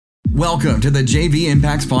Welcome to the JV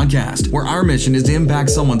Impacts Podcast, where our mission is to impact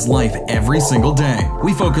someone's life every single day.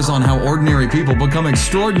 We focus on how ordinary people become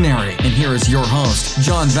extraordinary. And here is your host,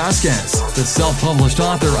 John Vasquez, the self-published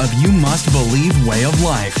author of You Must Believe Way of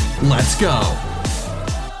Life. Let's go.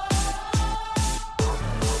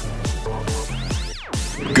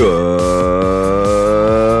 Good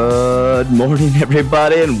morning,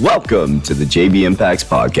 everybody, and welcome to the JB Impacts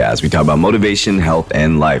Podcast. We talk about motivation, health,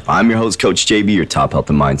 and life. I'm your host, Coach JB, your top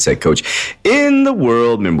health and mindset coach in the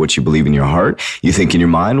world. Remember, what you believe in your heart, you think in your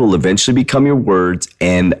mind, will eventually become your words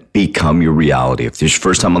and become your reality. If this is your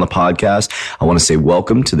first time on the podcast, I want to say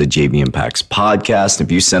welcome to the JB Impacts Podcast.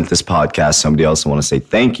 If you sent this podcast to somebody else, I want to say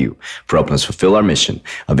thank you for helping us fulfill our mission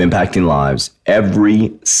of impacting lives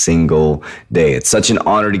every single day. It's such an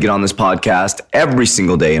honor to get on this podcast every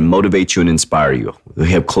single day and motivate you and inspire you.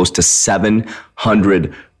 We have close to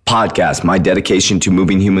 700 podcasts. My dedication to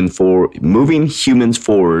moving humans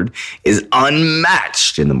forward is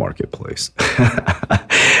unmatched in the marketplace.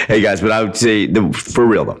 Hey guys, but I would say, for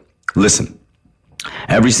real though, listen,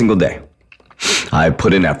 every single day I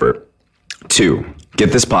put in effort to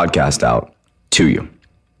get this podcast out to you.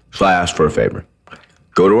 So I ask for a favor.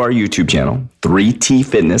 Go to our YouTube channel, 3T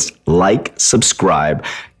Fitness, like, subscribe,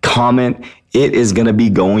 comment. It is going to be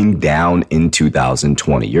going down in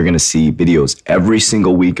 2020. You're going to see videos every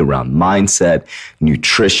single week around mindset,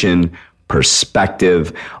 nutrition,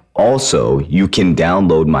 perspective. Also, you can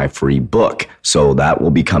download my free book. So that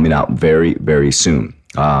will be coming out very, very soon.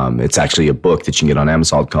 It's actually a book that you can get on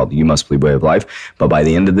Amazon called You Must Believe Way of Life. But by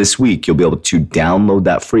the end of this week, you'll be able to download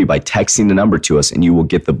that free by texting the number to us and you will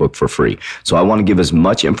get the book for free. So I want to give as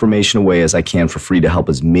much information away as I can for free to help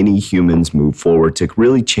as many humans move forward to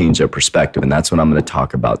really change their perspective. And that's what I'm going to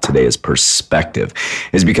talk about today is perspective.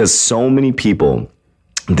 Is because so many people,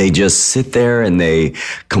 they just sit there and they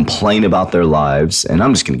complain about their lives. And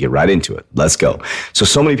I'm just going to get right into it. Let's go.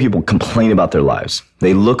 So many people complain about their lives.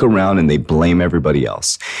 They look around and they blame everybody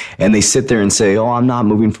else. And they sit there and say, oh, I'm not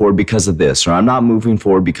moving forward because of this, or I'm not moving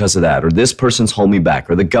forward because of that, or this person's holding me back,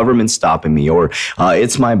 or the government's stopping me, or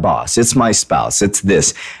it's my boss, it's my spouse, it's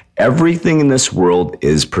this. Everything in this world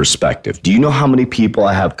is perspective. Do you know how many people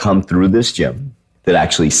I have come through this gym that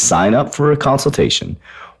actually sign up for a consultation,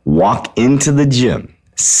 walk into the gym,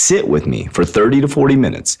 sit with me for 30 to 40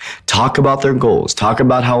 minutes, talk about their goals, talk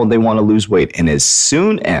about how they want to lose weight. And as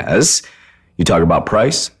soon as you talk about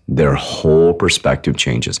price, their whole perspective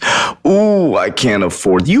changes. Ooh, I can't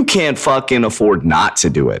afford. You can't fucking afford not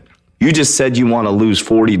to do it. You just said you want to lose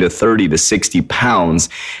 40 to 30 to 60 pounds.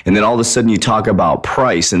 And then all of a sudden you talk about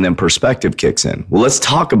price and then perspective kicks in. Well, let's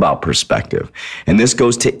talk about perspective. And this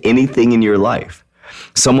goes to anything in your life.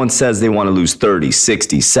 Someone says they want to lose 30,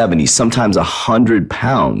 60, 70, sometimes 100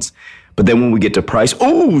 pounds. But then when we get to price,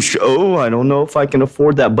 I don't know if I can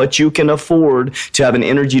afford that. But you can afford to have an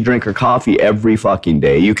energy drink or coffee every fucking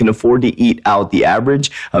day. You can afford to eat out. The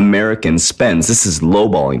average American spends, this is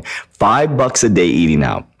lowballing, $5 a day eating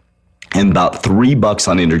out and about $3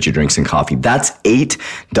 on energy drinks and coffee. That's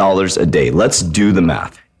 $8 a day. Let's do the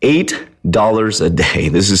math. $8 a day.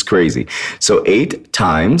 This is crazy. So 8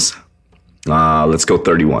 times... let's go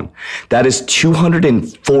 31. That is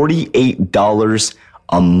 $248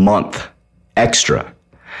 a month extra.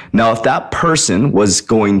 Now, if that person was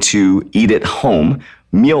going to eat at home,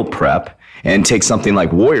 meal prep, and take something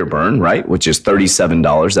like Warrior Burn, right, which is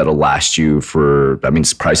 $37, that'll last you for,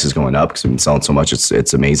 price is going up because we've been selling so much,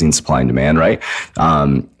 it's amazing supply and demand, right?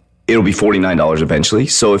 It'll be $49 eventually.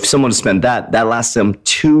 So if someone spent that lasts them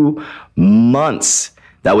 2 months.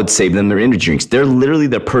 That would save them their energy drinks. They're literally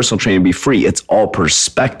their personal trainer be free. It's all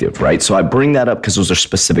perspective, right? So I bring that up because those are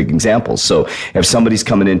specific examples. So if somebody's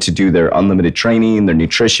coming in to do their unlimited training, their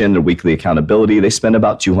nutrition, their weekly accountability, they spend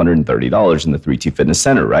about $230 in the 3T Fitness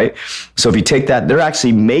Center, right? So if you take that, they're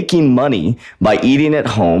actually making money by eating at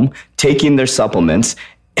home, taking their supplements,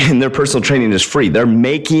 and their personal training is free. They're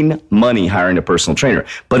making money hiring a personal trainer,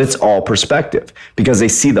 but it's all perspective because they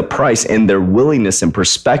see the price and their willingness and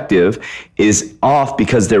perspective is off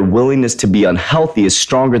because their willingness to be unhealthy is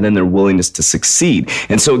stronger than their willingness to succeed.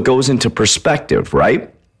 And so it goes into perspective, right?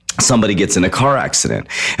 Somebody gets in a car accident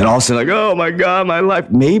and all of a sudden like, oh my God, my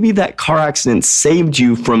life. Maybe that car accident saved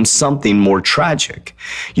you from something more tragic.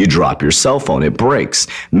 You drop your cell phone, it breaks.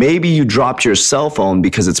 Maybe you dropped your cell phone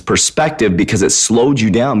because it's perspective, because it slowed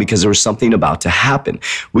you down, because there was something about to happen.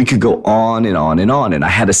 We could go on and on and on. And I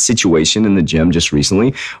had a situation in the gym just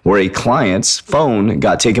recently where a client's phone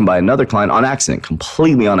got taken by another client on accident,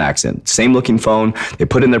 completely on accident. Same looking phone. They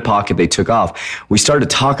put it in their pocket. They took off. We started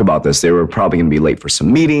to talk about this. They were probably going to be late for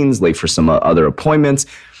some meetings, late for some other appointments.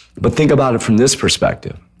 But think about it from this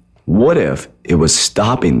perspective. What if it was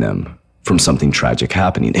stopping them from something tragic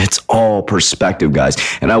happening? It's all perspective, guys.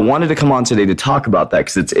 And I wanted to come on today to talk about that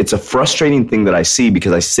because it's a frustrating thing that I see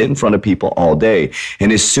because I sit in front of people all day.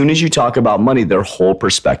 And as soon as you talk about money, their whole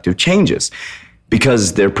perspective changes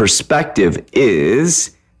because their perspective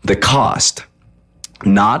is the cost,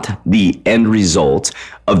 not the end result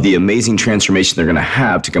of the amazing transformation they're going to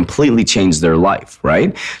have to completely change their life,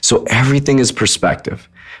 right? So everything is perspective.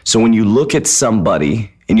 So when you look at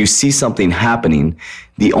somebody and you see something happening,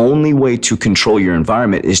 the only way to control your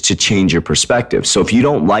environment is to change your perspective. So if you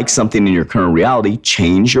don't like something in your current reality,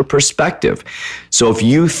 change your perspective. So if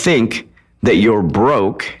you think that you're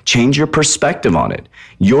broke, change your perspective on it.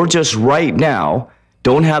 You're just right now,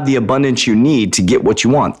 don't have the abundance you need to get what you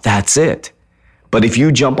want. That's it. But if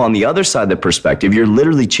you jump on the other side of the perspective, you're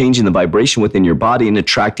literally changing the vibration within your body and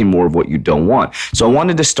attracting more of what you don't want. So I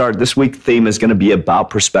wanted to start, this week's theme is going to be about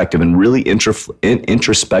perspective and really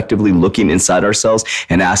introspectively looking inside ourselves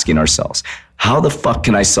and asking ourselves, how the fuck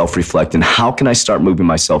can I self-reflect and how can I start moving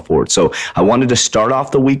myself forward? So I wanted to start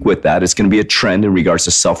off the week with that. It's going to be a trend in regards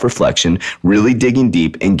to self-reflection, really digging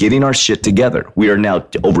deep and getting our shit together. We are now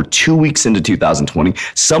over 2 weeks into 2020.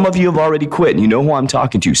 Some of you have already quit. You know who I'm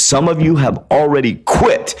talking to. Some of you have already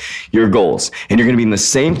quit your goals and you're going to be in the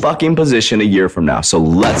same fucking position a year from now. So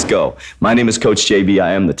let's go. My name is Coach JB.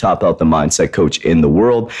 I am the top health and mindset coach in the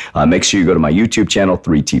world. Make sure you go to my YouTube channel,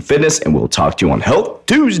 3T Fitness, and we'll talk to you on Health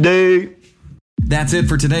Tuesday. That's it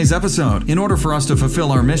for today's episode. In order for us to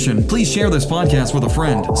fulfill our mission, please share this podcast with a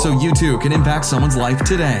friend so you too can impact someone's life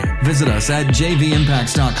today. Visit us at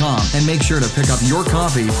jvimpacts.com and make sure to pick up your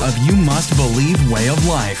copy of You Must Believe Way of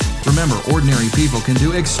Life. Remember, ordinary people can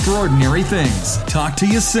do extraordinary things. Talk to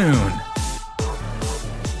you soon.